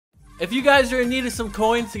If you guys are in need of some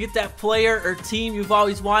coins to get that player or team you've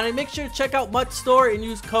always wanted, make sure to check out Mutt Store and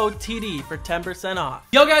use code TD for 10% off.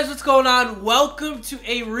 Yo guys, what's going on? Welcome to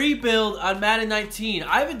a rebuild on Madden 19.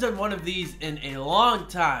 I haven't done one of these in a long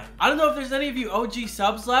time. I don't know if there's any of you OG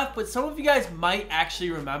subs left, but some of you guys might actually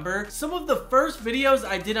remember. Some of the first videos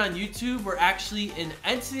I did on YouTube were actually an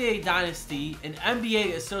NCAA Dynasty, an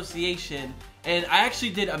NBA Association, and I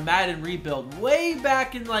actually did a Madden rebuild way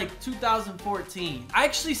back in like 2014. I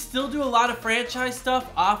actually still do a lot of franchise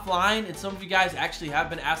stuff offline, and some of you guys actually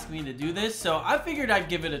have been asking me to do this, so I figured I'd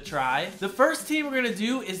give it a try. The first team we're gonna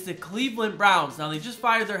do is the Cleveland Browns. Now, they just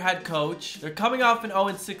fired their head coach. They're coming off an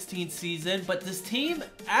 0-16 season, but this team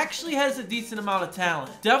actually has a decent amount of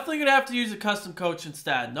talent. Definitely gonna have to use a custom coach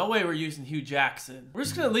instead. No way we're using Hugh Jackson. We're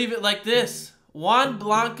just gonna leave it like this. Juan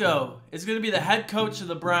Blanco is going to be the head coach of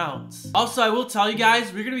the Browns. Also, I will tell you guys,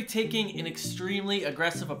 we're going to be taking an extremely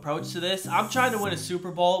aggressive approach to this. I'm trying to win a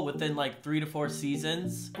Super Bowl within like 3 to 4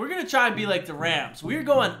 seasons. We're going to try and be like the Rams. We're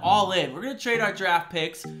going all in. We're going to trade our draft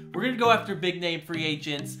picks. We're going to go after big name free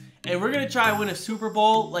agents. And we're going to try and win a Super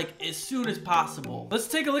Bowl like as soon as possible. Let's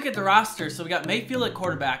take a look at the roster. So we got Mayfield at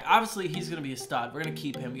quarterback. Obviously, he's going to be a stud. We're going to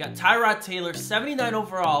keep him. We got Tyrod Taylor, 79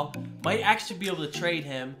 overall. Might actually be able to trade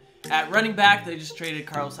him. At running back, they just traded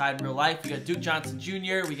Carlos Hyde in real life. We got Duke Johnson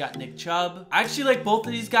Jr. We got Nick Chubb. I actually like both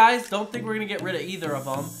of these guys. Don't think we're going to get rid of either of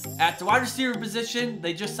them. At the wide receiver position,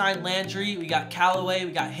 they just signed Landry. We got Callaway.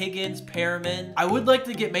 We got Higgins, Perriman. I would like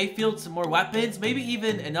to get Mayfield some more weapons. Maybe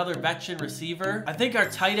even another veteran receiver. I think our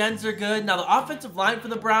tight ends are good. Now, the offensive line for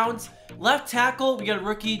the Browns, left tackle, we got a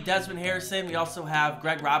rookie, Desmond Harrison. We also have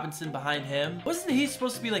Greg Robinson behind him. Wasn't he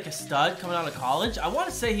supposed to be like a stud coming out of college? I want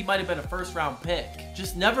to say he might have been a first-round pick.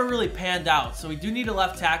 Just never really panned out. So we do need a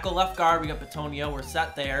left tackle. Left guard, we got Batonio. We're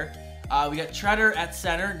set there. We got Treader at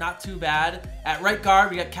center, not too bad. At right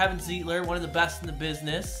guard, we got Kevin Zeitler, one of the best in the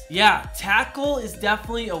business. Yeah, tackle is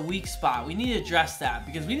definitely a weak spot. We need to address that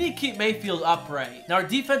because we need to keep Mayfield upright. Now, our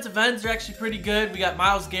defensive ends are actually pretty good. We got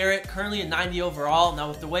Myles Garrett, currently a 90 overall. Now,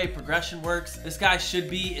 with the way progression works, this guy should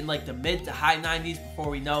be in like the mid to high 90s before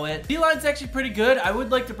we know it. D-line's actually pretty good. I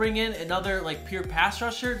would like to bring in another like pure pass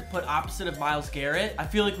rusher to put opposite of Myles Garrett. I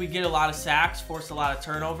feel like we get a lot of sacks, force a lot of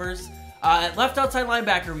turnovers. At left outside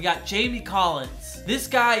linebacker, we got Jamie Collins. This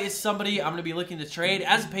guy is somebody I'm going to be looking to trade.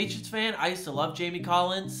 As a Patriots fan, I used to love Jamie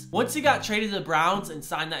Collins. Once he got traded to the Browns and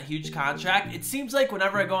signed that huge contract, it seems like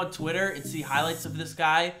whenever I go on Twitter and see highlights of this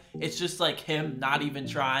guy, it's just like him not even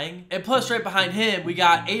trying. And plus, right behind him, we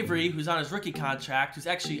got Avery, who's on his rookie contract, who's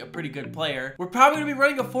actually a pretty good player. We're probably going to be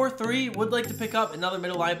running a 4-3. Would like to pick up another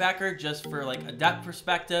middle linebacker just for like a depth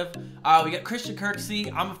perspective. We got Christian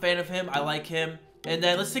Kirksey. I'm a fan of him. I like him. And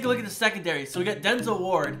then let's take a look at the secondary. So we got Denzel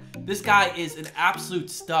Ward. This guy is an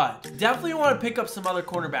absolute stud. Definitely want to pick up some other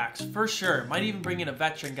cornerbacks for sure. Might even bring in a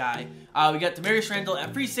veteran guy. We got Demarius Randall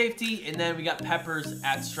at free safety, and then we got Peppers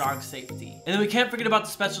at strong safety. And then we can't forget about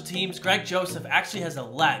the special teams. Greg Joseph actually has a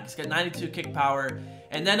leg. He's got 92 kick power.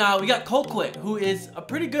 And then we got Colquitt, who is a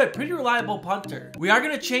pretty good, reliable punter. We are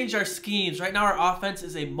going to change our schemes. Right now, our offense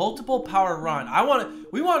is a multiple power run.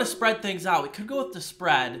 We want to spread things out. We could go with the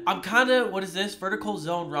spread. I'm kind of, what is this? Vertical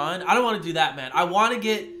zone run. I don't want to do that, man. I want to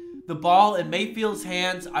get the ball in Mayfield's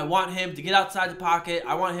hands. I want him to get outside the pocket.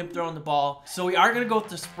 I want him throwing the ball. So we are going to go with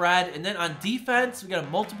the spread. And then on defense, we got a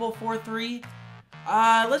multiple 4-3.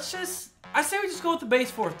 I say we just go with the base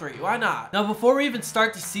 4-3. Why not? Now, before we even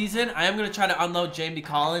start the season, I am going to try to unload Jamie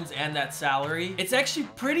Collins and that salary. It's actually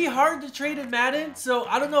pretty hard to trade in Madden, so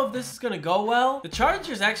I don't know if this is going to go well. The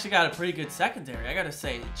Chargers actually got a pretty good secondary, I got to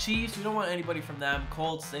say. The Chiefs, we don't want anybody from them.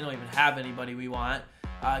 Colts, they don't even have anybody we want.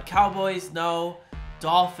 Cowboys, no.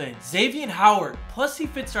 Dolphins, Xavier Howard, plus he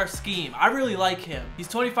fits our scheme. I really like him. He's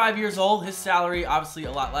 25 years old. His salary, obviously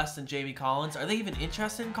a lot less than Jamie Collins. Are they even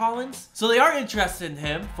interested in Collins? So they are interested in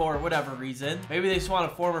him for whatever reason. Maybe they just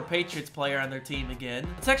want a former Patriots player on their team again.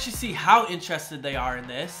 Let's actually see how interested they are in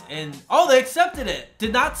this. And, oh, they accepted it.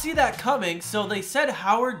 Did not see that coming. So they said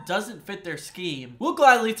Howard doesn't fit their scheme. We'll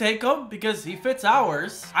gladly take him because he fits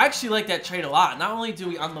ours. I actually like that trade a lot. Not only do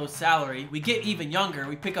we unload salary, we get even younger.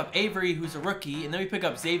 We pick up Avery, who's a rookie, and then we pick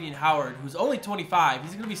up Xavier Howard, who's only 25.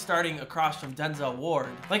 He's going to be starting across from Denzel Ward.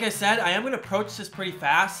 Like I said, I am going to approach this pretty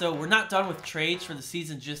fast, so we're not done with trades for the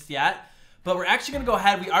season just yet. But we're actually going to go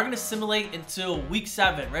ahead. We are going to simulate until week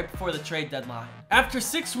 7, right before the trade deadline. After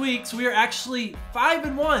 6 weeks, we are actually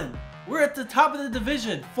 5-1. We're at the top of the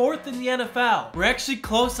division, 4th in the NFL. We're actually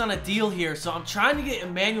close on a deal here, so I'm trying to get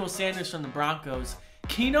Emmanuel Sanders from the Broncos.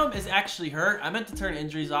 Keenum is actually hurt. I meant to turn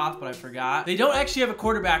injuries off, but I forgot. They don't actually have a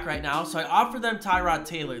quarterback right now, so I offered them Tyrod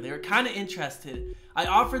Taylor. They were kind of interested. I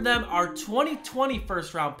offered them our 2020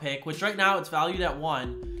 first round pick, which right now it's valued at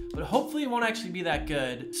 1. but hopefully it won't actually be that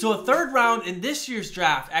good. So a third round in this year's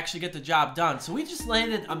draft actually get the job done. So we just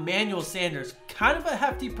landed Emmanuel Sanders, kind of a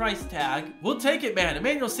hefty price tag. We'll take it, man.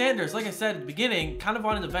 Emmanuel Sanders, like I said at the beginning, kind of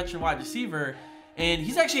wanted a veteran wide receiver. And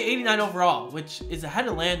he's actually 89 overall, which is ahead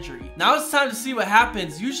of Landry. Now it's time to see what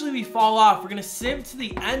happens. Usually we fall off. We're going to sim to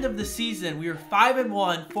the end of the season. We were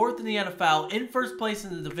 5-1, 4th in the NFL, in first place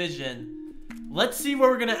in the division. Let's see where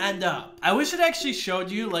we're going to end up. I wish it actually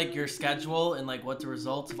showed you like your schedule and like what the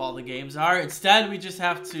results of all the games are. Instead, we just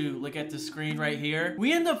have to look at the screen right here.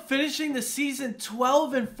 We end up finishing the season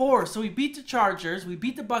 12-4. So we beat the Chargers. We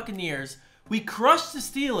beat the Buccaneers. We crushed the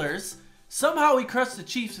Steelers. Somehow we crushed the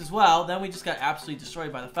Chiefs as well. Then we just got absolutely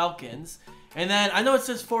destroyed by the Falcons. And then I know it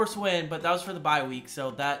says forced win, but that was for the bye week.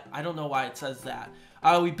 So that, I don't know why it says that.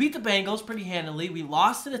 We beat the Bengals pretty handily. We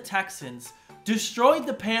lost to the Texans. Destroyed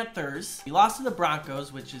the Panthers. We lost to the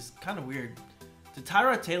Broncos, which is kind of weird. Did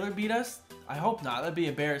Tyrod Taylor beat us? I hope not. That'd be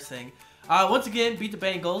embarrassing. Once again, beat the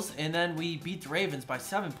Bengals, and then we beat the Ravens by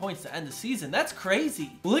 7 points to end the season. That's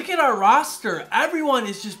crazy. Look at our roster. Everyone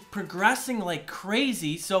is just progressing like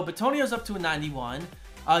crazy. So, Batonio's up to a 91.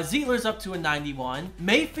 Zietler's up to a 91.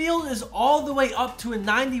 Mayfield is all the way up to a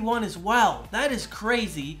 91 as well. That is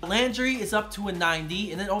crazy. Landry is up to a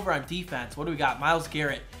 90. And then over on defense, what do we got? Myles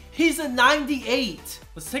Garrett. He's a 98.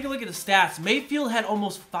 Let's take a look at the stats. Mayfield had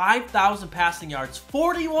almost 5,000 passing yards,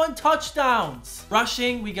 41 touchdowns.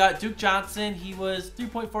 Rushing, we got Duke Johnson. He was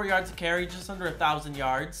 3.4 yards a carry, just under 1,000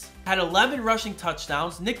 yards. Had 11 rushing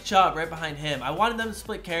touchdowns. Nick Chubb right behind him. I wanted them to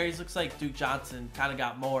split carries. Looks like Duke Johnson kind of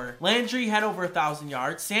got more. Landry had over 1,000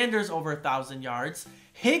 yards. Sanders over 1,000 yards.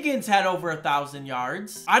 Higgins had over 1,000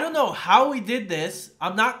 yards. I don't know how we did this.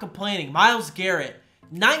 I'm not complaining. Myles Garrett.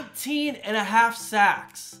 19.5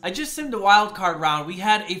 sacks. I just simmed a wild card round. We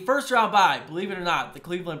had a first round bye, believe it or not, the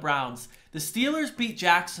Cleveland Browns. The Steelers beat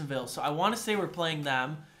Jacksonville, so I want to say we're playing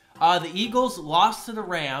them. The Eagles lost to the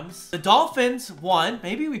Rams. The Dolphins won.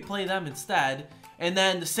 Maybe we play them instead. And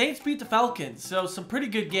then the Saints beat the Falcons. So some pretty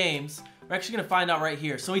good games. We're actually going to find out right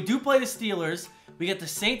here. So we do play the Steelers. We get the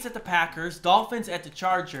Saints at the Packers, Dolphins at the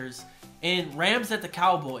Chargers, and Rams at the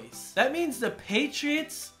Cowboys. That means the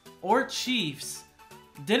Patriots or Chiefs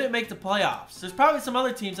didn't make the playoffs. There's probably some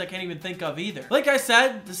other teams I can't even think of either. Like I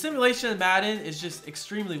said, the simulation in Madden is just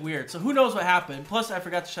extremely weird. So who knows what happened. Plus, I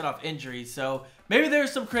forgot to shut off injuries. So maybe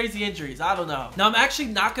there's some crazy injuries. I don't know. Now, I'm actually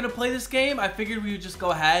not going to play this game. I figured we would just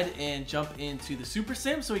go ahead and jump into the Super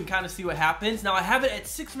Sim so we can kind of see what happens. Now, I have it at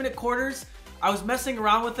 6-minute quarters. I was messing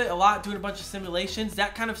around with it a lot, doing a bunch of simulations.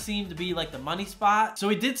 That kind of seemed to be like the money spot. So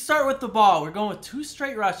we did start with the ball. We're going with 2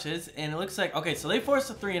 straight rushes. And it looks like, okay, so they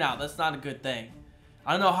forced a 3 and out. That's not a good thing.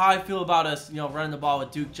 I don't know how I feel about us, you know, running the ball with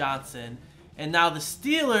Duke Johnson. And now the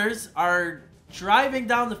Steelers are driving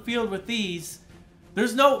down the field with these.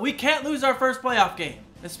 We can't lose our first playoff game,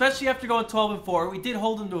 especially after going 12-4. We did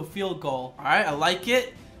hold them to a field goal. All right, I like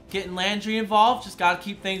it. Getting Landry involved, just got to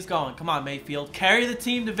keep things going. Come on, Mayfield. Carry the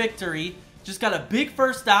team to victory. Just got a big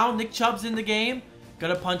first down. Nick Chubb's in the game.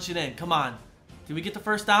 Gotta punch it in. Come on. Did we get the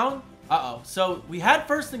first down? Uh-oh. So we had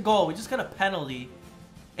first and goal. We just got a penalty.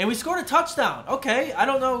 And we scored a touchdown. Okay, I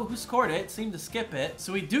don't know who scored it. Seemed to skip it.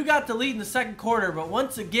 So we do got the lead in the second quarter. But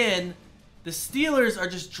once again, the Steelers are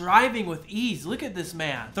just driving with ease. Look at this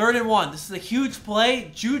man. 3rd and 1. This is a huge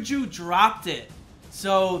play. Juju dropped it.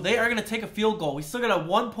 So they are going to take a field goal. We still got a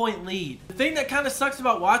 1-point lead. The thing that kind of sucks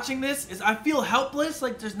about watching this is I feel helpless.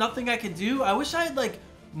 Like there's nothing I can do. I wish I had like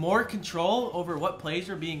more control over what plays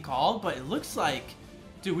are being called. But it looks like,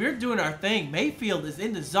 dude, we're doing our thing. Mayfield is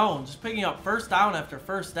in the zone, just picking up first down after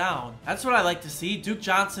first down. That's what I like to see. Duke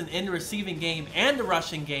Johnson in the receiving game and the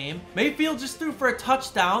rushing game. Mayfield just threw for a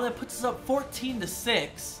touchdown. That puts us up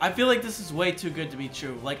 14-6. I feel like this is way too good to be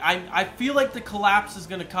true. Like, I feel like the collapse is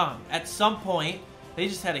going to come. At some point, they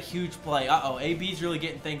just had a huge play. Uh-oh, AB's really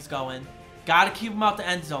getting things going. Got to keep them out the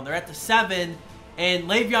end zone. They're at the 7. And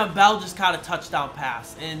Le'Veon Bell just caught a touchdown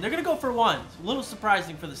pass. And they're going to go for 1. It's a little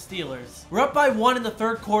surprising for the Steelers. We're up by 1 in the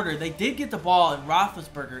 3rd quarter. They did get the ball, and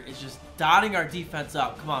Roethlisberger is just dotting our defense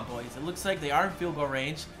up. Come on, boys. It looks like they are in field goal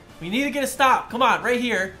range. We need to get a stop. Come on, right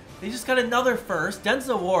here. They just got another first.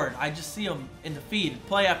 Denzel Ward, I just see him in the feed,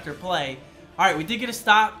 play after play. All right, we did get a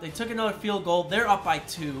stop. They took another field goal. They're up by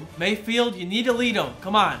 2. Mayfield, you need to lead them.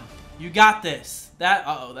 Come on. You got this.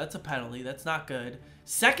 Uh-oh, that's a penalty. That's not good.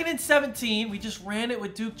 2nd and 17. We just ran it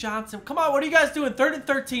with Duke Johnson. Come on, what are you guys doing? 3rd and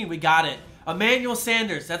 13. We got it. Emmanuel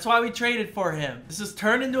Sanders. That's why we traded for him. This has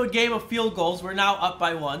turned into a game of field goals. We're now up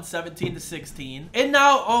by 1, 17-16. And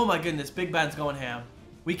now, oh my goodness, Big Ben's going ham.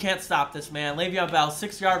 We can't stop this, man. Le'Veon Bell,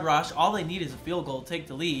 6-yard rush. All they need is a field goal to take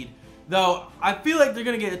the lead. Though, I feel like they're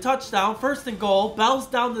going to get a touchdown. 1st and goal. Bell's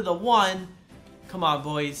down to the 1. Come on,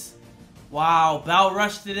 boys. Wow, Bell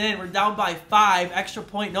rushed it in. We're down by 5. Extra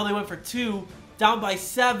point. No, they went for 2. Down by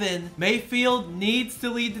 7. Mayfield needs to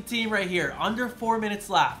lead the team right here. Under 4 minutes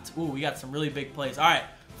left. Ooh, we got some really big plays. All right,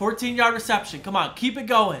 14-yard reception. Come on, keep it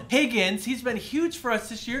going. Higgins, he's been huge for us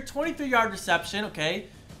this year. 23-yard reception. Okay,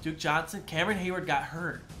 Duke Johnson. Cameron Hayward got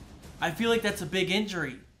hurt. I feel like that's a big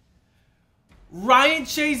injury. Ryan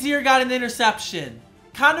Shazier got an interception.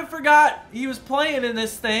 Kind of forgot he was playing in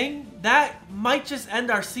this thing. That might just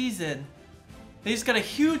end our season. They just got a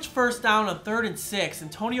huge first down on 3rd and 6.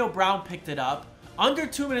 Antonio Brown picked it up. Under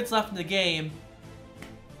 2 minutes left in the game.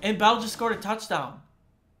 And Bell just scored a touchdown.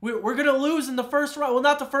 We're going to lose in the first round. Well,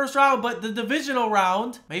 not the first round, but the divisional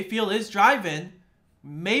round. Mayfield is driving.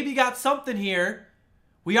 Maybe got something here.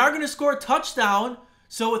 We are going to score a touchdown.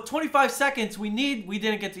 So with 25 seconds, we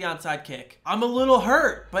didn't get the onside kick. I'm a little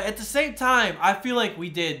hurt, but at the same time, I feel like we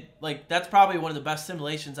did. Like, that's probably one of the best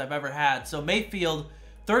simulations I've ever had. So Mayfield,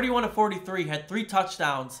 31 of 43, had 3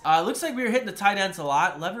 touchdowns. Looks like we were hitting the tight ends a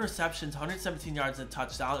lot. 11 receptions, 117 yards and a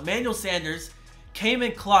touchdown. Emmanuel Sanders came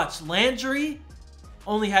in clutch. Landry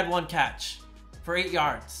only had 1 catch for 8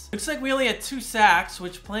 yards. Looks like we only had 2 sacks,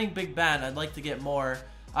 which playing Big Ben, I'd like to get more.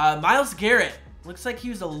 Myles Garrett, looks like he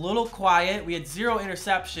was a little quiet. We had 0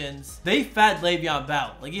 interceptions. They fed Le'Veon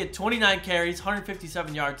Bell. Like, he had 29 carries,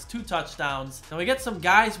 157 yards, 2 touchdowns. Now we got some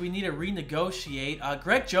guys we need to renegotiate.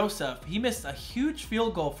 Greg Joseph, he missed a huge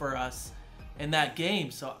field goal for us in that game.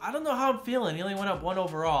 So I don't know how I'm feeling. He only went up 1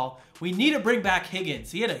 overall. We need to bring back Higgins.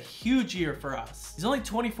 He had a huge year for us. He's only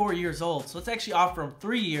 24 years old. So let's actually offer him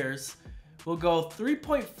 3 years. We'll go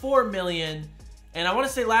 $3.4 million. And I want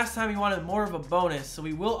to say last time he wanted more of a bonus, so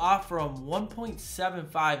we will offer him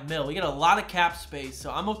 $1.75 mil. We get a lot of cap space,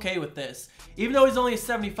 so I'm okay with this. Even though he's only a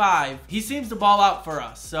 75, he seems to ball out for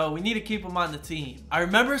us, so we need to keep him on the team. I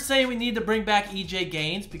remember saying we need to bring back EJ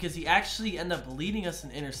Gaines because he actually ended up leading us in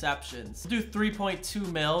interceptions. We'll do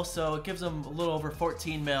 3.2 mil, so it gives him a little over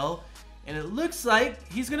 14 mil. And it looks like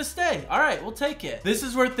he's going to stay. All right, we'll take it. This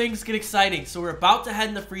is where things get exciting. So we're about to head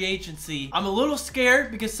into free agency. I'm a little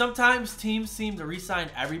scared because sometimes teams seem to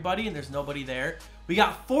re-sign everybody and there's nobody there. We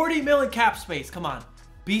got 40 mil in cap space. Come on.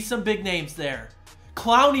 Be some big names there.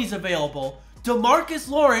 Clowney's available. DeMarcus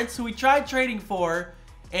Lawrence, who we tried trading for.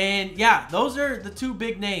 And yeah, those are the 2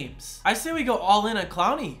 big names. I say we go all in on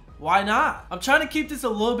Clowney. Why not? I'm trying to keep this a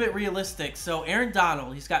little bit realistic. So Aaron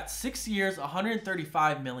Donald, he's got 6 years,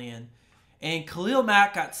 $135 million. And Khalil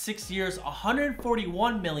Mack got 6 years,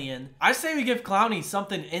 $141 million. I say we give Clowney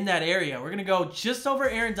something in that area. We're going to go just over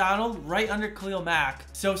Aaron Donald, right under Khalil Mack.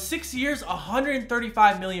 So 6 years,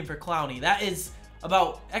 $135 million for Clowney. That is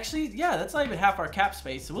about, actually, yeah, that's not even half our cap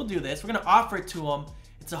space. So we'll do this. We're going to offer it to him.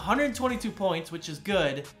 It's 122 points, which is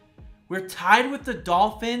good. We're tied with the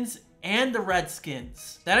Dolphins and the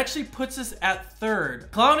Redskins. That actually puts us at 3rd.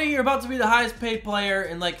 Clowney, you're about to be the highest paid player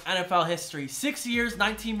in like NFL history. 6 years,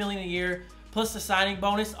 $19 million a year, plus the signing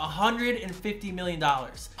bonus, $150 million.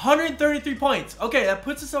 133 points. Okay, that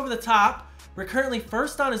puts us over the top. We're currently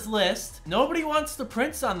 1st on his list. Nobody wants the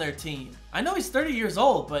Prince on their team. I know he's 30 years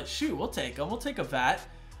old, but shoot, we'll take him. We'll take a vet.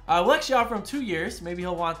 We'll actually offer him 2 years. Maybe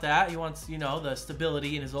he'll want that. He wants, you know, the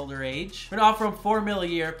stability in his older age. We're going to offer him $4 mil a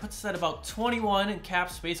year. Puts us at about 21 in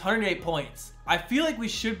cap space, 108 points. I feel like we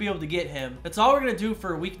should be able to get him. That's all we're going to do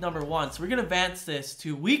for week number 1. So we're going to advance this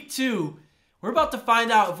to week 2. We're about to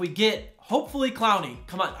find out if we get, hopefully, Clowney.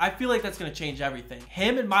 Come on. I feel like that's going to change everything.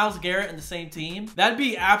 Him and Myles Garrett in the same team. That'd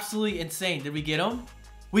be absolutely insane. Did we get him?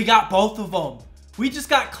 We got both of them. We just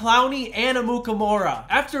got Clowney and Amukamara.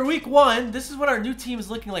 After week 1, this is what our new team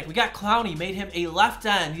is looking like. We got Clowney, made him a left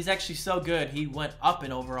end. He's actually so good. He went up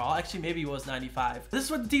in overall. Actually, maybe he was 95. This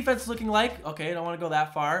is what the defense is looking like. Okay, I don't want to go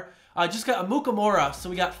that far. Just got Amukamara. So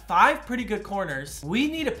we got 5 pretty good corners.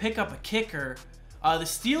 We need to pick up a kicker. The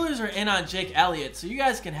Steelers are in on Jake Elliott, so you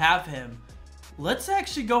guys can have him. Let's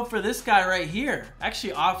actually go for this guy right here.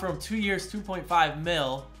 Actually offer him 2 years, 2.5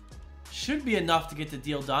 mil. Should be enough to get the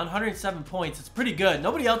deal done. 107 points. It's pretty good.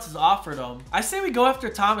 Nobody else has offered him. I say we go after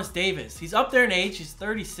Thomas Davis. He's up there in age. He's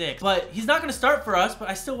 36. But he's not going to start for us. But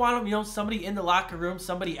I still want him, you know, somebody in the locker room.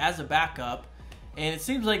 Somebody as a backup. And it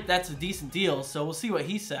seems like that's a decent deal. So we'll see what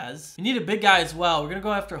he says. We need a big guy as well. We're going to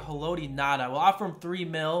go after Haloti Nada. We'll offer him 3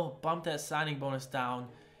 mil. Bump that signing bonus down.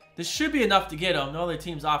 This should be enough to get him. No other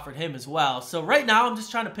teams offered him as well. So right now I'm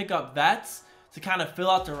just trying to pick up vets to kind of fill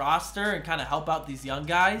out the roster and kind of help out these young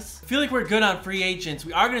guys. I feel like we're good on free agents.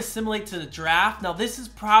 We are going to simulate to the draft. Now, this is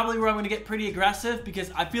probably where I'm going to get pretty aggressive because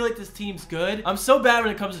I feel like this team's good. I'm so bad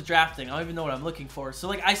when it comes to drafting. I don't even know what I'm looking for. So,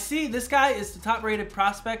 like, I see this guy is the top-rated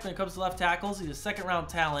prospect when it comes to left tackles. He's a second-round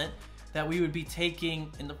talent. that we would be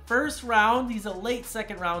taking in the first round. He's a late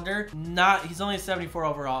second rounder. He's only a 74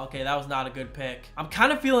 overall. Okay, that was not a good pick. I'm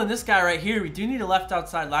kind of feeling this guy right here. We do need a left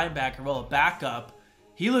outside linebacker, well, a backup.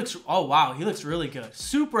 He looks, oh wow, he looks really good.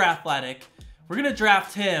 Super athletic. We're gonna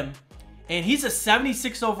draft him. And he's a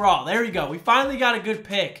 76 overall. There we go. We finally got a good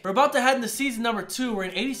pick. We're about to head into season number 2. We're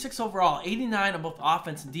in 86 overall, 89 on both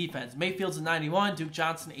offense and defense. Mayfield's a 91, Duke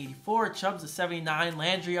Johnson 84, Chubb's a 79,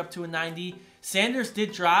 Landry up to a 90. Sanders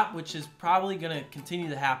did drop, which is probably going to continue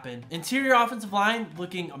to happen. Interior offensive line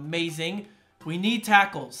looking amazing. We need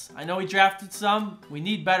tackles. I know we drafted some. We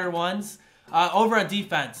need better ones. Over on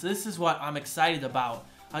defense, this is what I'm excited about.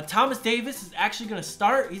 Thomas Davis is actually going to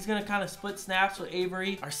start. He's going to kind of split snaps with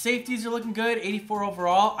Avery. Our safeties are looking good, 84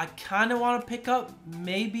 overall. I kind of want to pick up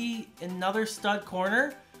maybe another stud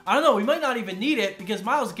corner. I don't know. We might not even need it because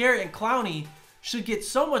Myles Garrett and Clowney should get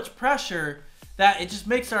so much pressure that it just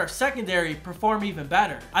makes our secondary perform even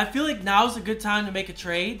better. I feel like now's a good time to make a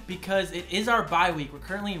trade because it is our bye week. We're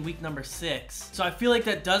currently in week number 6. So I feel like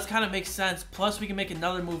that does kind of make sense. Plus, we can make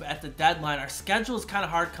another move at the deadline. Our schedule is kind of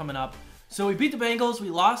hard coming up. So we beat the Bengals, we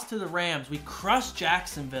lost to the Rams, we crushed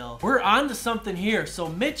Jacksonville. We're on to something here. So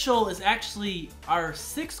Mitchell is actually our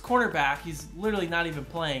 6th cornerback. He's literally not even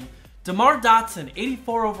playing. DeMar Dotson,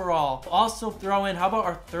 84 overall. Also throw in, how about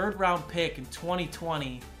our 3rd round pick in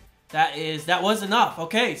 2020? That was enough.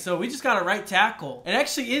 Okay, so we just got a right tackle. It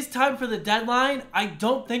actually is time for the deadline. I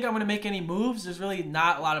don't think I'm going to make any moves. There's really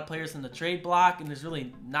not a lot of players in the trade block, and there's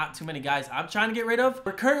really not too many guys I'm trying to get rid of.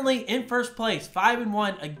 We're currently in first place,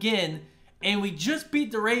 5-1 again. And we just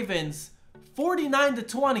beat the Ravens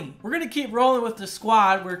 49-20. We're going to keep rolling with the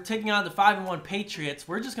squad. We're taking on the 5-1 Patriots.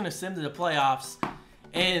 We're just going to sim to the playoffs.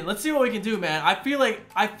 And let's see what we can do, man. I feel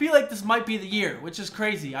like this might be the year, which is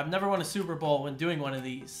crazy. I've never won a Super Bowl when doing one of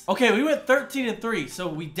these. Okay, we went 13-3, so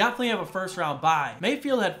we definitely have a first round bye.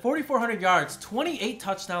 Mayfield had 4,400 yards, 28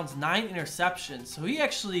 touchdowns, 9 interceptions. So he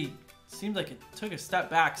actually seemed like it took a step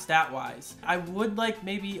back stat-wise. I would like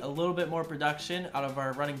maybe a little bit more production out of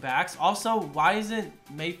our running backs. Also, why isn't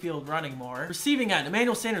Mayfield running more? Receiving end,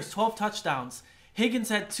 Emmanuel Sanders, 12 touchdowns. Higgins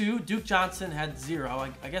had 2. Duke Johnson had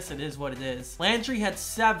 0. I guess it is what it is. Landry had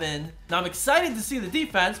 7. Now, I'm excited to see the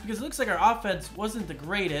defense because it looks like our offense wasn't the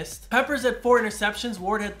greatest. Peppers had 4 interceptions.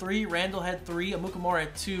 Ward had 3. Randall had 3. Amukamara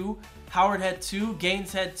had 2. Howard had 2.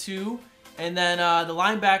 Gaines had 2. And then the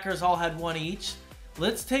linebackers all had 1 each.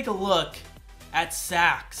 Let's take a look at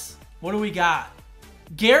sacks. What do we got?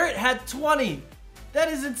 Garrett had 20. That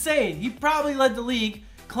is insane. He probably led the league.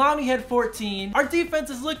 Clowney had 14. Our defense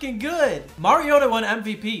is looking good. Mariota won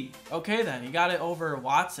MVP. Okay then, he got it over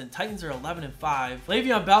Watson. Titans are 11-5.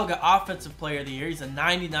 Le'Veon Bell got Offensive Player of the Year. He's a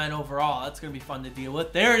 99 overall. That's going to be fun to deal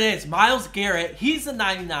with. There it is. Myles Garrett. He's a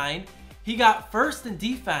 99. He got 1st in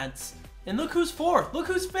defense. And look who's 4th. Look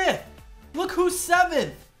who's 5th. Look who's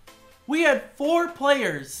 7th. We had 4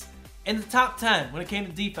 players in the top 10 when it came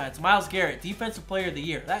to defense. Myles Garrett, Defensive Player of the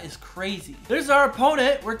Year. That is crazy. There's our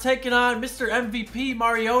opponent. We're taking on Mr. MVP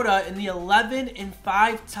Mariota in the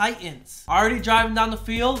 11-5 Titans. Already driving down the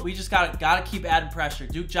field. We just gotta keep adding pressure.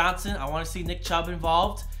 Duke Johnson, I want to see Nick Chubb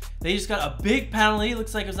involved. They just got a big penalty.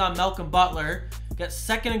 Looks like it was on Malcolm Butler. Got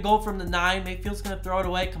 2nd and goal from the 9. Mayfield's gonna throw it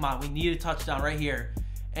away. Come on, we need a touchdown right here.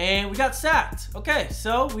 And we got sacked. Okay,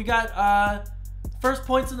 so we got first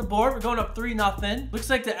points on the board. We're going up 3-0. Looks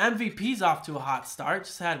like the MVP's off to a hot start.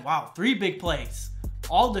 Just had, wow, 3 big plays.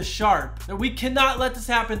 All to Sharp. We cannot let this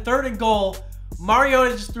happen. 3rd and goal.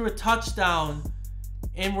 Mariota just threw a touchdown,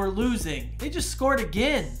 and we're losing. They just scored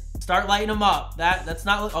again. Start lighting them up. That's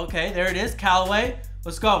not... Okay, there it is. Callaway.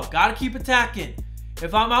 Let's go. Got to keep attacking.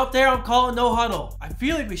 If I'm out there, I'm calling no huddle. I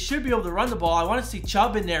feel like we should be able to run the ball. I want to see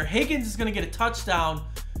Chubb in there. Higgins is going to get a touchdown.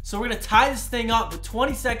 So we're going to tie this thing up with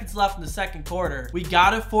 20 seconds left in the 2nd quarter. We got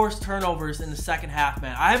to force turnovers in the 2nd half,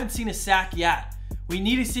 man. I haven't seen a sack yet. We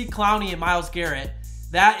need to see Clowney and Myles Garrett.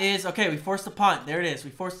 That is, okay, we forced a punt. There it is. We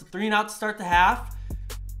forced a 3-and-out to start the half.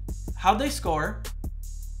 How'd they score?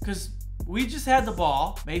 Because we just had the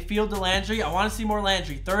ball. Mayfield to Landry. I want to see more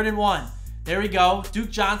Landry. 3rd and 1. There we go. Duke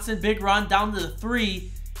Johnson, big run down to the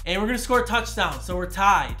 3. And we're going to score a touchdown, so we're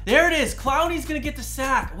tied. There it is. Clowney's going to get the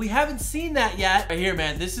sack. We haven't seen that yet. Right here,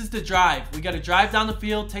 man. This is the drive. We got to drive down the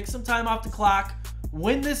field, take some time off the clock,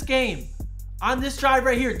 win this game on this drive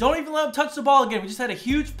right here. Don't even let them touch the ball again. We just had a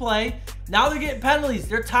huge play. Now they're getting penalties.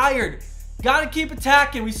 They're tired. Got to keep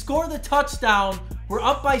attacking. We score the touchdown. We're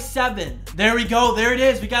up by 7. There we go. There it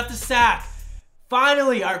is. We got the sack.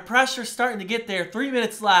 Finally, our pressure's starting to get there. 3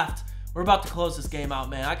 minutes left. We're about to close this game out,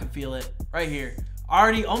 man. I can feel it right here.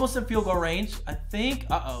 Already almost in field goal range. I think,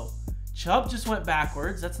 Chubb just went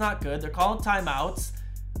backwards. That's not good. They're calling timeouts.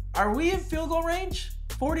 Are we in field goal range?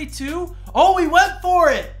 42. Oh, we went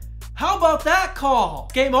for it. How about that call?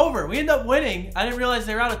 Game over. We end up winning. I didn't realize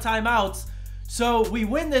they were out of timeouts. So we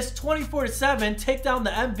win this 24-7, take down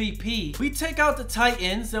the MVP. We take out the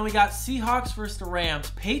Titans, then we got Seahawks versus the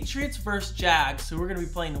Rams, Patriots versus Jags, who we're gonna be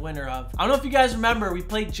playing the winner of. I don't know if you guys remember, we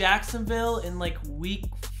played Jacksonville in like week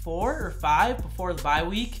 4 or 5 before the bye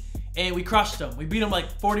week, and we crushed them. We beat them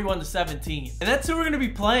like 41-17. And that's who we're gonna be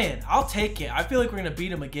playing. I'll take it. I feel like we're gonna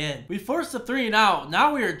beat them again. We forced a 3 and out.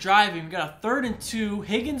 Now we are driving. We got a 3rd and 2.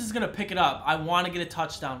 Higgins is gonna pick it up. I wanna get a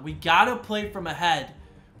touchdown. We gotta play from ahead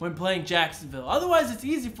when playing Jacksonville. Otherwise, it's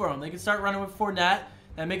easy for them. They can start running with Fournette.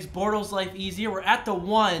 That makes Bortles' life easier. We're at the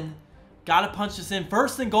 1. Gotta punch this in.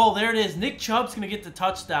 1st and goal. There it is. Nick Chubb's gonna get the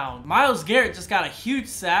touchdown. Myles Garrett just got a huge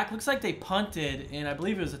sack. Looks like they punted, and I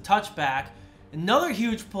believe it was a touchback. Another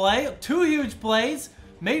huge play. 2 huge plays.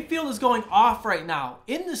 Mayfield is going off right now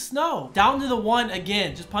in the snow. Down to the 1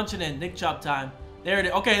 again. Just punching in. Nick Chubb time. There it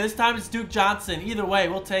is. Okay, this time it's Duke Johnson. Either way,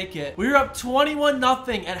 we'll take it. We were up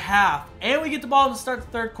 21-0 at half, and we get the ball to start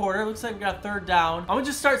the 3rd quarter. Looks like we got 3rd down. I'm gonna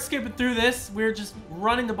just start skipping through this. We're just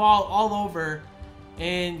running the ball all over,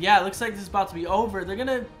 and yeah, it looks like this is about to be over. They're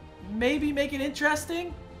gonna maybe make it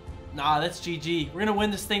interesting. Nah, that's GG. We're gonna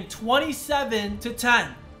win this thing 27-10.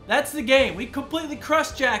 That's the game. We completely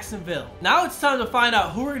crushed Jacksonville. Now it's time to find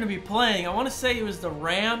out who we're gonna be playing. I want to say it was the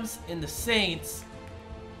Rams and the Saints.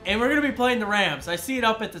 And we're going to be playing the Rams. I see it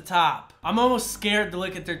up at the top. I'm almost scared to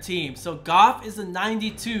look at their team. So Goff is a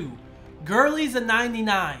 92. Gurley's a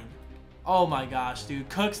 99. Oh my gosh, dude.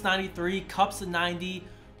 Cook's 93. Kupp's a 90.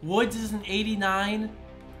 Woods is an 89.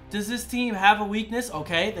 Does this team have a weakness?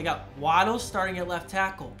 Okay, they got Waddle starting at left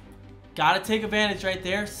tackle. Got to take advantage right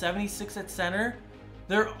there. 76 at center.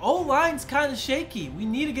 Their O-line's kind of shaky. We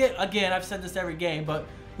need to get, again, I've said this every game, but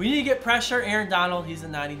we need to get pressure. Aaron Donald, he's a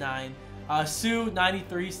 99. Sue,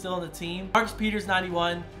 93, still on the team. Marcus Peters,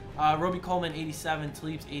 91. Roby Coleman, 87.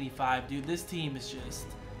 Talib's 85. Dude, this team is just...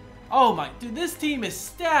 Oh my... Dude, this team is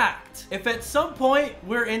stacked. If at some point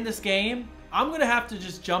we're in this game, I'm going to have to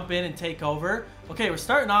just jump in and take over. Okay, we're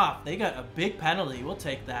starting off. They got a big penalty. We'll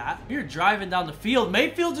take that. We're driving down the field.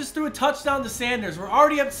 Mayfield just threw a touchdown to Sanders. We're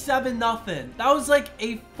already up 7-0. That was like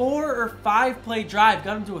a 4 or 5 play drive.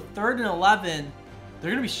 Got him to a 3rd and 11. They're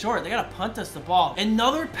going to be short. They got to punt us the ball.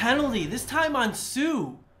 Another penalty, this time on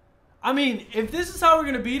Sue. I mean, if this is how we're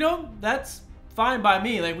going to beat them, that's fine by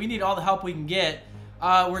me. Like, we need all the help we can get.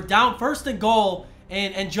 We're down 1st and goal,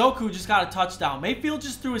 and Njoku just got a touchdown. Mayfield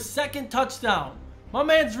just threw his 2nd touchdown. My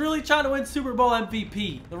man's really trying to win Super Bowl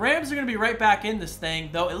MVP. The Rams are going to be right back in this thing,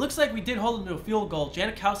 though. It looks like we did hold them to a field goal.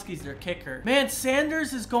 Janikowski's their kicker. Man,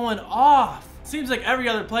 Sanders is going off. Seems like every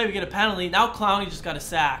other play we get a penalty. Now Clowney just got a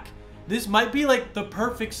sack. This might be like the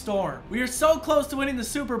perfect storm. We are so close to winning the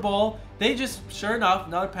Super Bowl. They just, sure enough,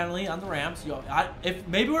 another penalty on the Rams. Yo, if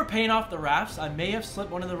maybe we're paying off the refs, I may have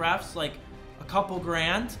slipped one of the refs like a couple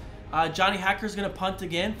grand. Johnny Hacker's gonna punt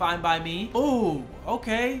again. Fine by me. Ooh,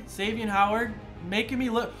 okay. Xavier Howard making me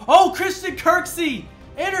look. Oh, Christian Kirksey,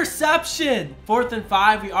 interception. 4th and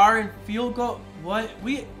 5. We are in field goal. What?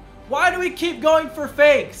 Why do we keep going for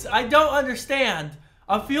fakes? I don't understand.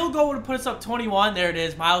 A field goal would have put us up 21. There it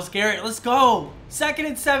is. Myles Garrett. Let's go. 2nd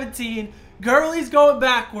and 17. Gurley's going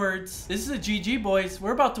backwards. This is a GG, boys.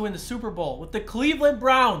 We're about to win the Super Bowl with the Cleveland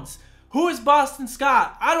Browns. Who is Boston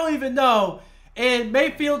Scott? I don't even know. And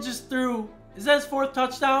Mayfield just threw, is that his 4th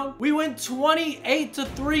touchdown? We win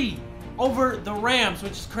 28-3 over the Rams,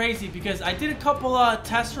 which is crazy because I did a couple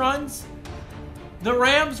test runs. The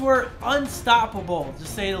Rams were unstoppable, to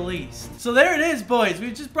say the least. So there it is, boys.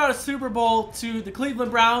 We just brought a Super Bowl to the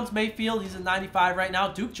Cleveland Browns. Mayfield, he's a 95 right now.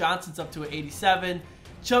 Duke Johnson's up to an 87.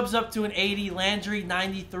 Chubb's up to an 80. Landry,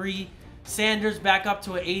 93. Sanders back up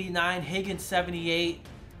to an 89. Higgins, 78.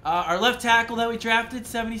 Our left tackle that we drafted,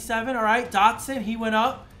 77. All right, Dotson, he went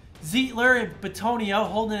up. Zietler and Batonio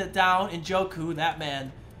holding it down. And Njoku, that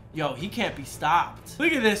man, yo, he can't be stopped.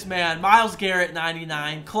 Look at this, man. Myles Garrett,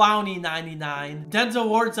 99. Clowney, 99. Denzel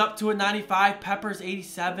Ward's up to a 95. Peppers,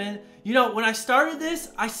 87. You know, when I started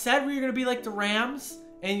this, I said we were going to be like the Rams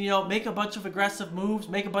and, you know, make a bunch of aggressive moves,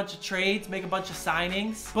 make a bunch of trades, make a bunch of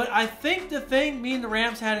signings. But I think the thing me and the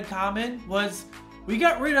Rams had in common was we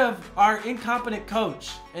got rid of our incompetent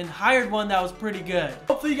coach and hired one that was pretty good.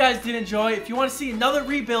 Hopefully you guys did enjoy. If you want to see another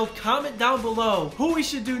rebuild, comment down below who we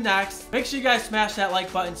should do next. Make sure you guys smash that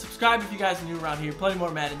like button. Subscribe if you guys are new around here. Plenty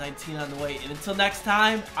more Madden 19 on the way. And until next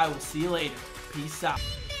time, I will see you later. Peace out.